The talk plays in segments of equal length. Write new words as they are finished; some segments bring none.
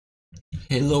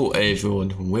Hello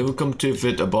everyone, welcome to a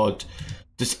vid about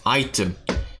this item.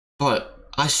 But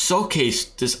I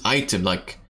showcased this item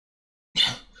like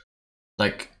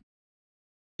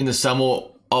in the summer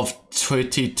of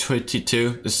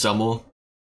 2022, the summer,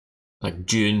 like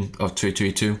June of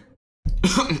 2022.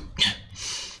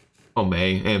 Or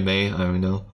May, I don't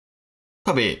know.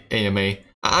 Probably anime.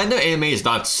 I know anime is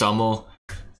not summer,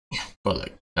 but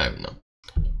like, I don't know.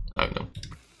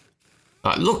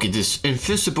 Look at this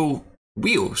invisible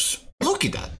wheels. Look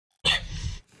at that.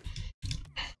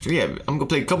 So yeah, I'm gonna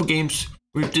play a couple games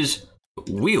with this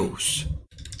wheels.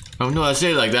 I don't know how to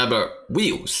say it like that, but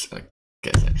wheels. I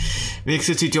guess. Make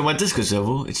sure to join my Discord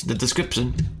server. It's in the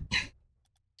description.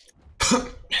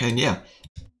 And yeah,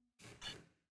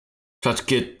 try to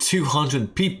get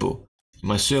 200 people in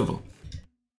my server.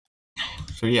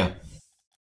 So yeah,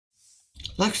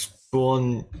 let's go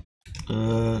on.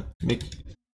 Let's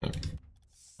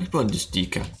put on this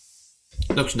decal.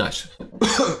 Looks nice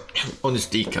on this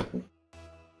decal.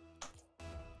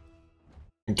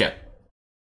 Okay,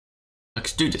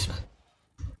 let's do this, man.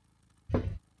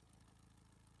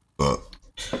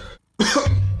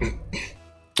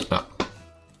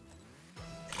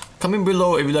 Comment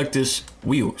below if you like this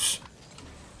wheels.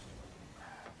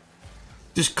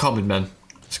 Just comment, man.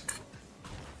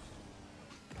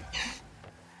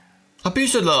 I'm pretty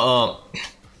sure the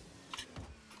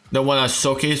one I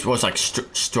showcased was like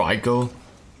Strigo.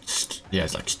 Yeah,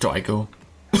 it's like Strigo.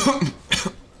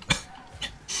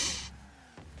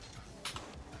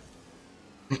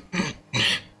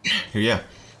 Yeah,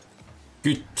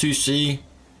 good to see.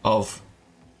 Love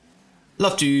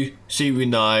to see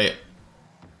when I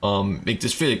make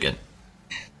this fit again.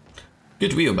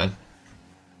 Good wheel, man.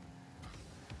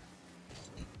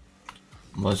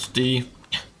 Musty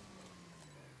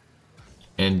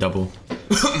and double.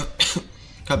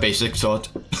 A basic sort.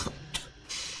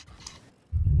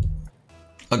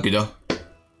 Okay though.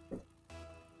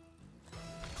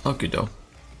 Okay though.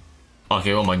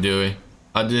 Okay, what am I doing?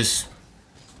 I just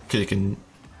clicking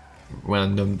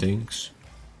random things.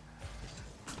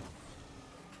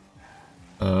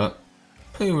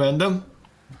 Pretty random.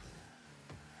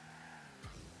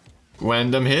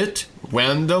 Random hit.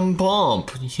 Random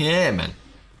pump. Yeah, man.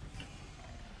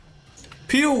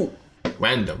 Pew.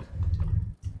 Random.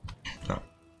 Oh.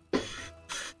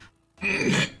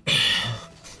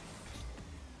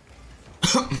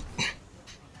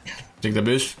 Take the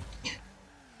boost.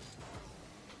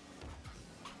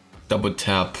 Double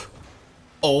tap.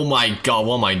 Oh my god,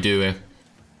 what am I doing?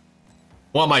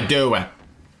 What am I doing?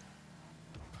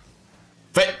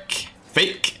 Fake.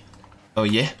 Fake. Oh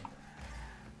yeah.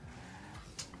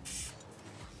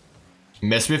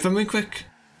 Mess with me quick.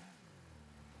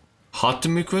 Hot to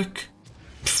me quick.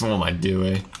 What am I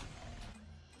doing?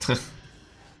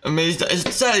 I mean,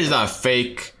 it's not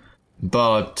fake,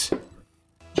 but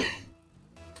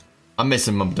I'm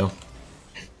messing him up though.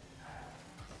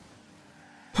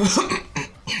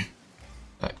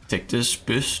 Right, take this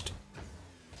boost.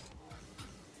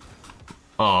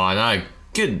 Oh, not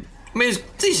good. I mean, it's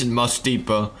decent musty,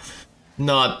 but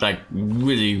not like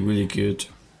really good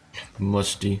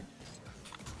musty.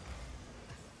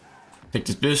 Take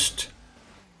this boost.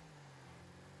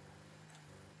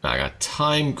 I got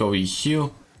time. Go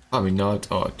heal. Probably not.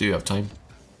 Oh, I do have time.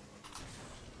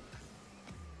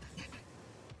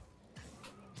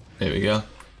 There we go.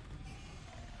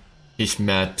 He's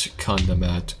mad, kinda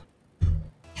mad.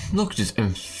 Look at these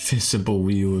invisible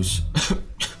wheels.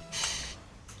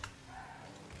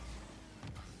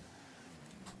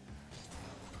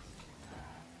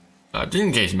 Just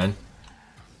in case, man.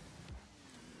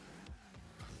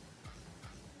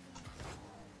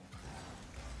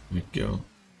 There we go.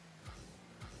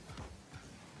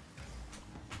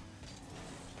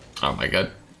 Oh my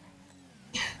god.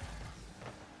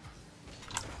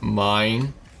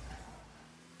 Mine.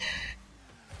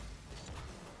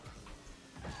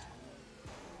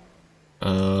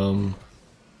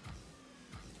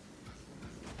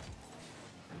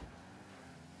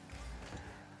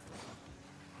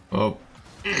 Oh.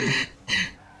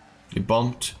 You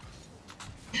bumped.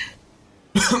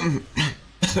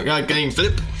 Got a clean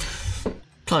flip.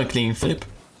 Can't clean flip.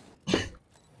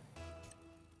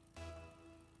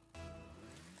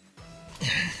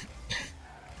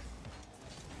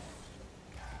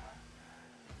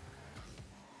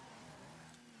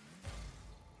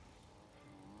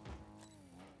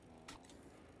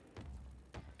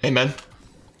 Hey man.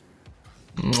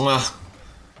 Mwah.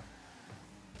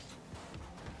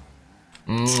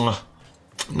 Mwah.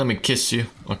 Let me kiss you.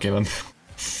 Okay, man.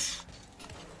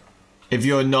 If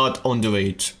you're not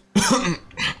underage.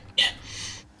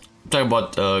 Talking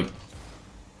about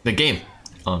The game,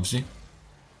 honestly.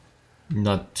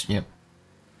 Not, yeah.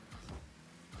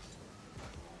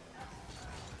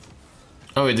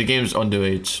 Oh wait, the game's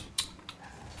underage.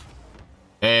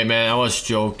 Hey man, I was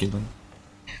joking, man.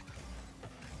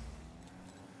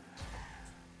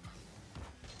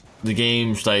 The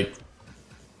game's like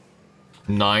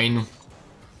 9.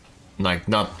 Like,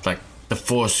 not like the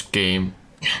first game.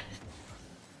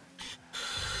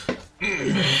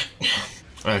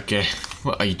 Okay,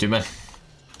 what are you doing, man?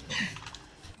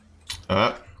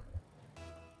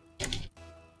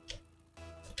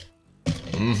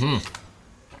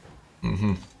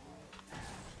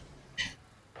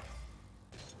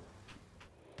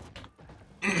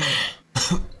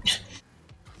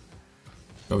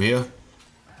 Over here.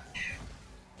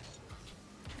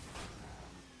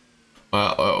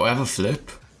 I have a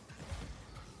flip.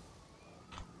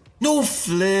 No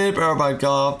flip! Oh my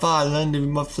god, I landed with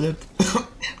my flip.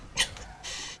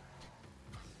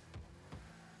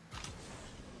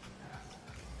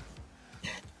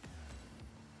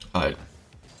 Alright.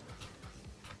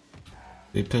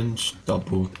 Weapons,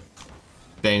 double.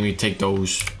 Bang, we take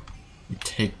those. We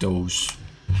take those.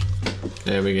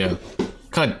 There we go.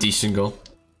 Kind of decent goal.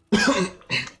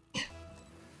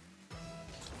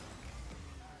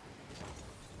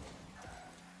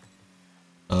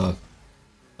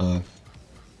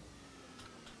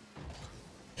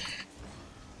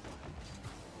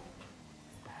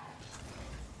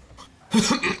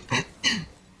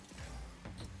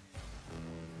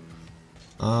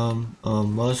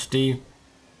 Musty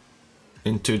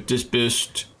into this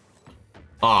boost.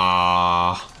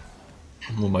 Ah,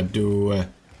 what am I doing?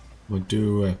 What am I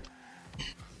doing?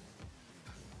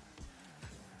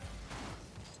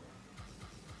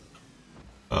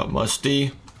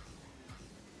 Musty.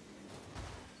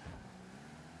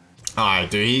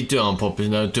 Alright, dude, he do it on purpose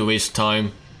now to waste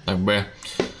time. Like where?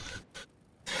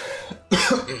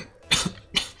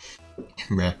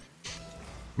 Meh.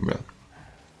 Meh.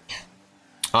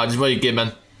 Ah, this is what you get,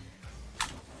 man.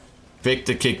 Fake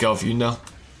the kickoff, you know.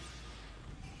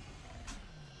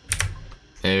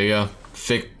 There we go.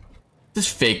 Fake. Just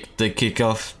fake the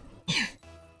kickoff.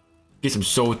 Get some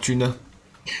soul tuna.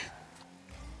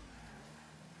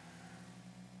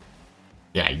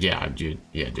 Yeah, dude.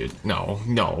 Yeah, dude.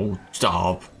 No,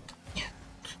 stop.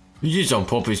 You did this on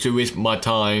purpose to waste my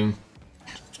time.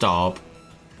 Stop.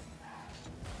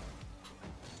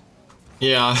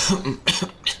 Yeah.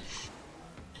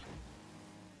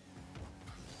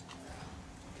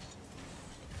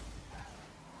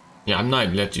 Yeah, I'm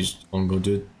not let you on go,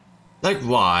 dude. Like,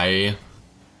 why?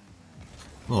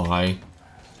 Why?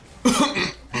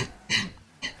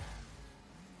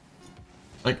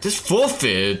 Like, this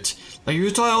forfeit. Like,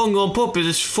 you try on purpose,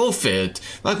 it's forfeit.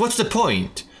 Like, what's the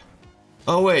point?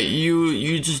 Oh wait,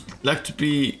 you just like to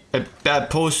be a bad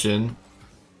person.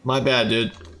 My bad,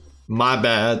 dude. My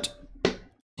bad.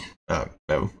 Oh,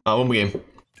 one more game.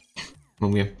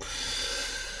 One more game.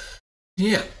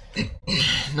 Yeah.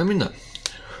 Let me know.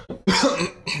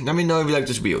 Let me know if you like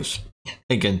this videos.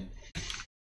 Again.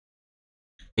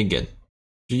 So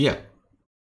yeah.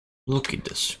 Look at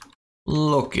this.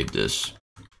 Look at this.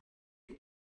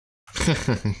 I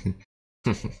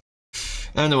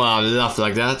don't know why I laugh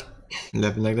like that.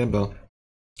 Laughing like that, but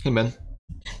hey man.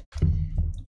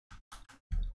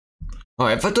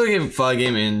 Alright, if I do a fire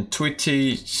game in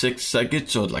 26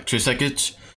 seconds or like 3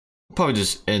 seconds, I'll probably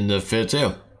just end the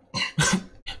video. So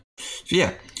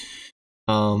yeah.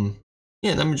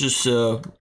 Yeah, let me just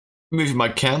move my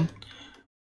cam.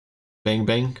 Bang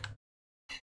bang.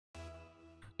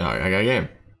 Alright, I got a game.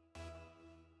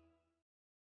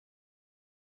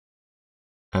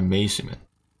 Amazing, man.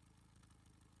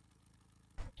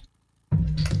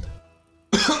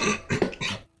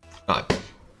 Alright.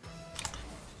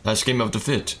 Last game of the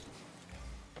fit.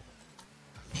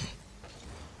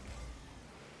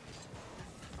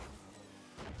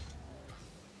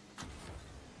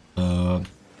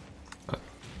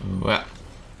 Well.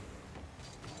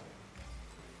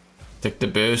 Take the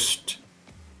boost.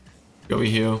 Go over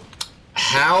here.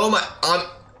 How am I? I'm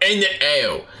in the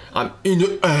air. I'm in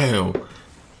the air.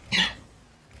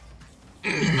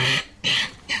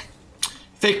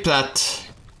 Fake plat.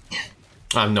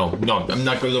 No, I'm not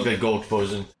gonna look at gold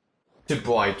exposing. Too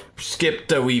bright. Skip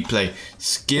the replay.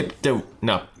 Skip the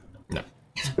no.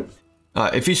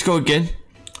 If he score again,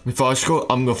 before I score,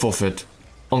 I'm gonna forfeit.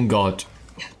 On God.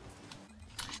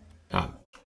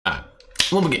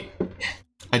 One more game.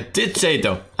 I did say it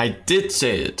though. I did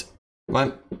say it.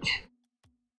 Right?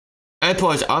 And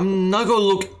pause. I'm not gonna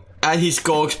look at his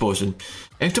goal explosion.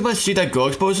 Every time I see that goal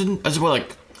explosion, I just want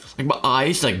like my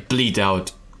eyes like bleed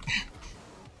out.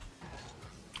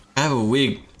 I have a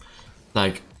weird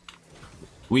like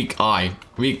weak eye,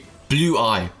 weak blue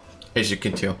eye, as you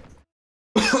can tell.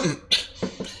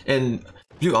 And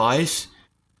blue eyes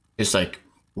is like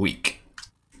weak.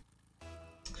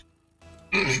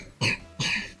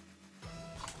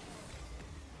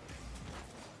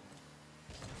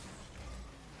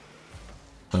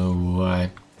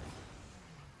 Alright.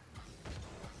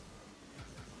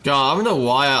 God, I don't know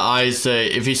why I say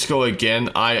if he score again,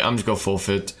 I'm just gonna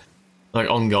forfeit. Like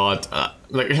on guard.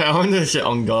 Like I want to say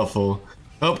on guard for.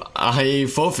 Oh, I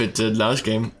forfeited last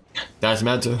game. Doesn't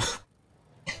matter.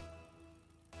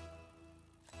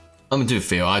 I'm too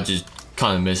fair. I just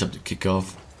kind of messed up the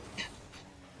kickoff.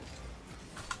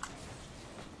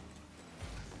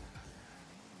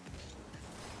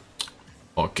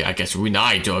 Okay, I guess we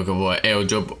not talk about L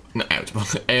job, not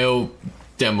L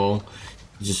demo.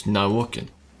 It's just not working.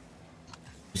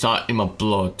 It's not in my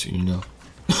blood, you know.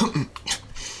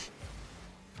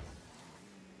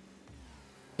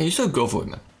 Hey, you still go for it,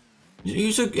 man.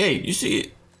 You still, hey, you see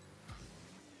it.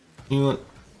 You know what?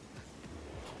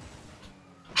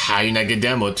 How you not get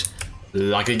demoed?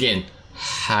 Like again.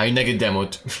 How you not get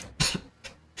demoed?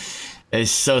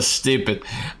 It's so stupid.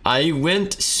 I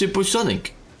went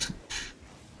supersonic.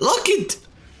 Look it!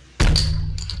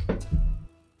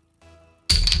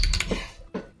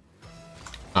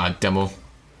 Ah, demo.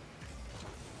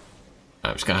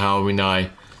 I'm just gonna how we die.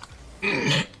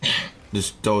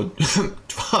 Just don't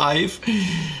drive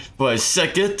for a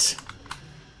second.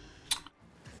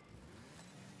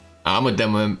 I'm a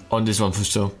demo him on this one for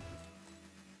sure.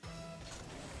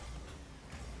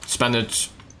 Spanish.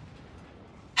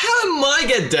 How am I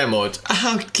get demoed?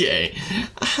 Okay.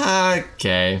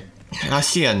 Okay. I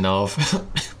see enough.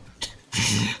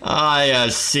 I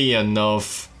see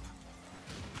enough.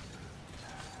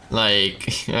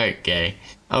 Like, okay.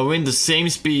 I win the same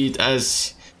speed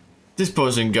as this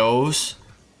person goes.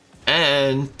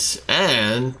 And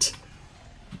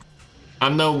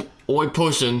I'm the only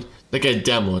person that get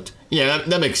demoed. Yeah,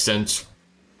 that makes sense.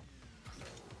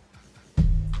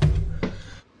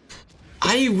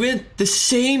 I win the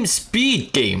same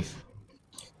speed game.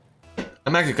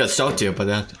 I'm actually got salty about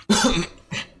that.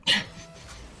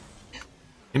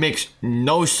 It makes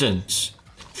no sense.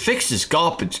 Fix this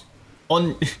garbage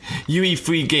on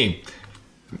UE3 game.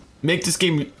 Make this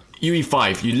game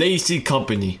UE5, you lazy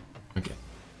company. Okay,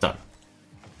 sorry.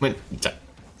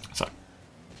 Sorry.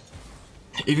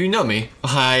 If you know me,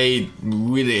 I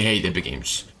really hate Epic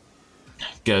Games.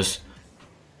 Because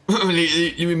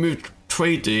you remove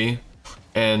trading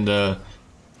and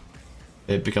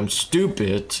it becomes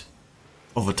stupid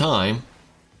over time.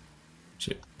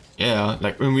 So, yeah,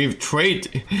 like when we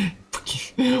trade.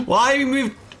 Why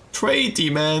remove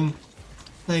trading, man?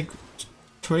 Like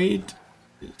trade.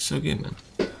 So good, man.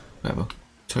 Whatever.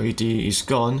 Trading is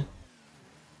gone.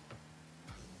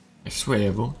 I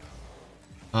swear, bro.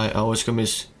 I was gonna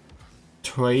miss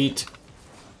trade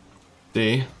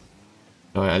day.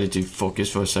 Alright, I need to focus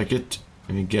for a second.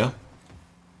 Let me go.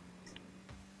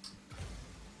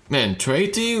 Man,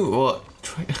 trading what?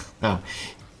 Oh,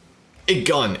 it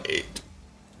gone.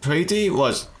 Trading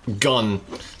was gone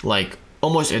like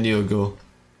almost a year ago.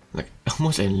 Like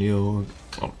almost a year.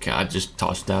 Okay, I just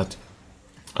tossed that.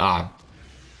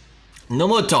 No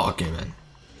more talking, man.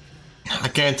 I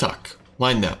can't talk.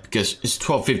 Why not? Because it's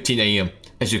 12:15 AM,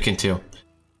 as you can tell.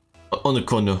 On the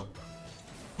corner.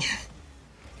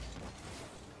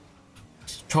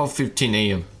 It's 12:15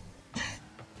 AM.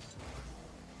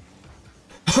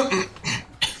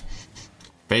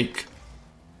 Fake.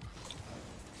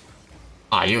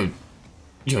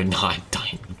 You're not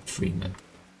dying free, man.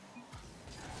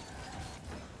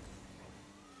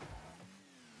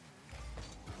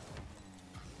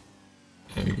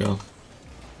 There we go.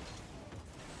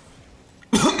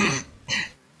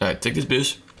 Alright, take this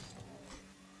boost.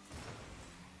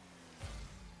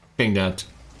 Ping that.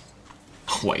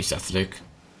 What is that flick?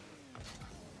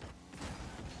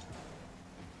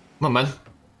 Come on, man.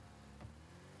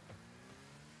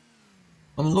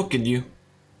 I'm looking at you.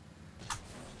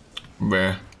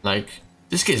 Bruh, like,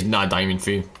 this kid's not diamond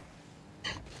free.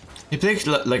 He plays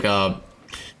like a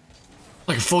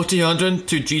 1400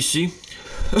 to GC.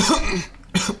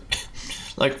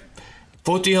 Like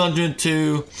 1400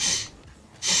 to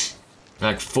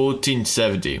like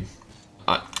 1470.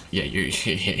 Yeah,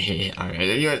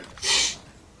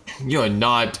 you're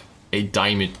not a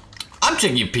diamond. I'm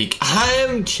checking your peak.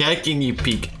 I'm checking your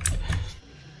peak.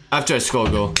 After I score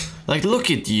a goal. Like, look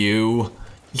at you.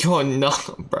 You're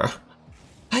not, bro.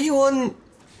 How you on?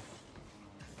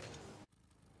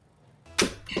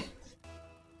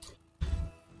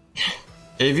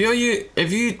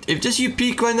 If this you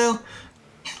peak right now,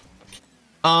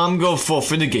 I'm going to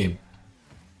forfeit the game.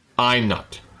 I'm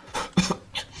not.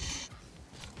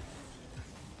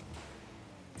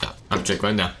 Yeah, I'm checking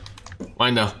right now.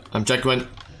 Right now. I'm checking right now.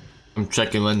 I'm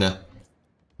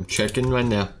checking right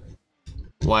now.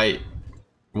 White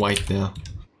now.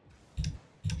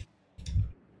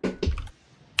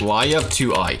 Why you have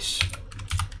 2 eyes?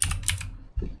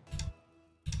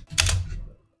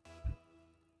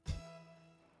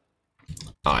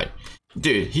 Alright.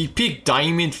 Dude, he peaked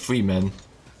Diamond 3, man.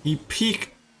 He peaked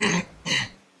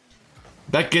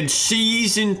back in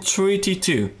season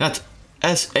 32. That's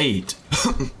S8.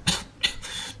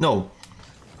 No.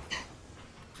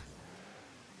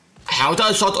 How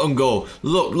that shot on goal?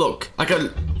 Look.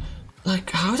 Like,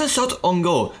 how that shot on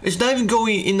goal? It's not even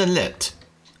going in the net.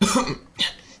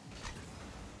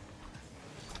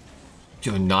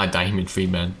 You're not Diamond 3,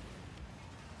 man.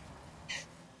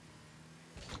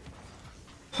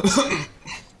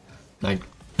 Like,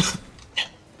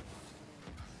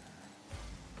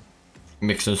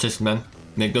 makes no sense, man.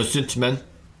 Make no sense, man.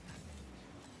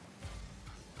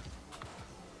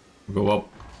 Go up.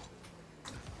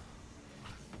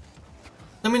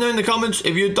 Let me know in the comments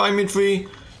if you're Diamond 3,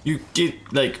 you get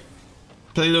like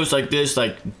playloads like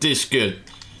this good.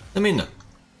 Let me know.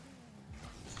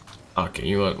 Okay,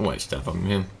 you want white stuff from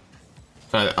him.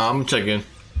 I'm checking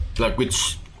like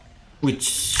which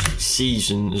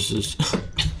season this is.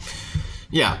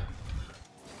 Yeah.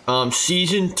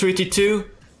 Season 32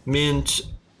 means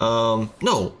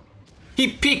no. He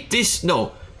peaked this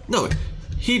no.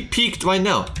 He peaked right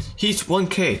now. He's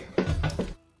 1K.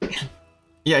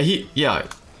 Yeah.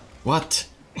 What?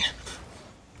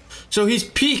 So he's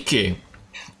peaking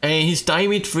and he's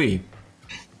Diamond 3.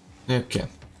 Okay.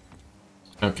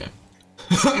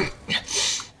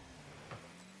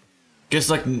 Guess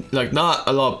like not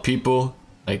a lot of people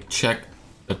like check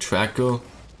the tracker.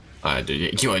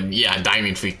 Yeah,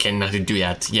 Diamond 3 cannot do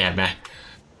that. Yeah, man.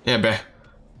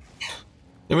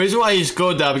 The reason why he's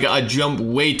good that because I jump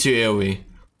way too early.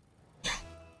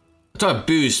 I try to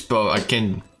boost, but I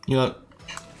can, you know.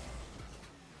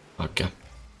 Okay.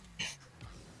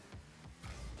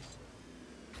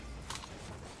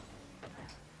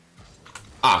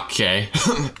 Okay.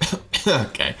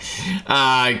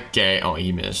 Oh,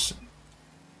 he missed.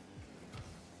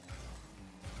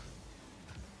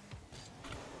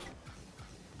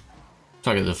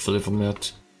 Try to get the flip from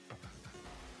that.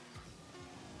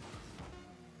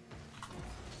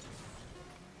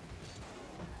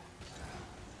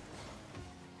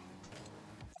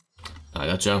 Alright,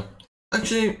 that's all.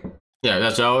 Actually, yeah,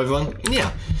 that's all, everyone.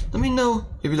 Yeah, let me know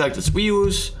if you like this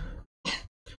videos.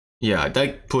 Yeah,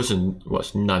 that person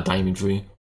was not Diamond 3.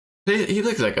 He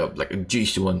looks like a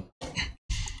juicy one.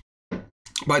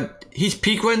 But he's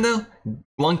peak right now,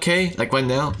 1K, like right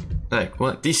now, like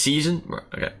what this season.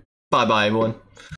 Okay, bye everyone.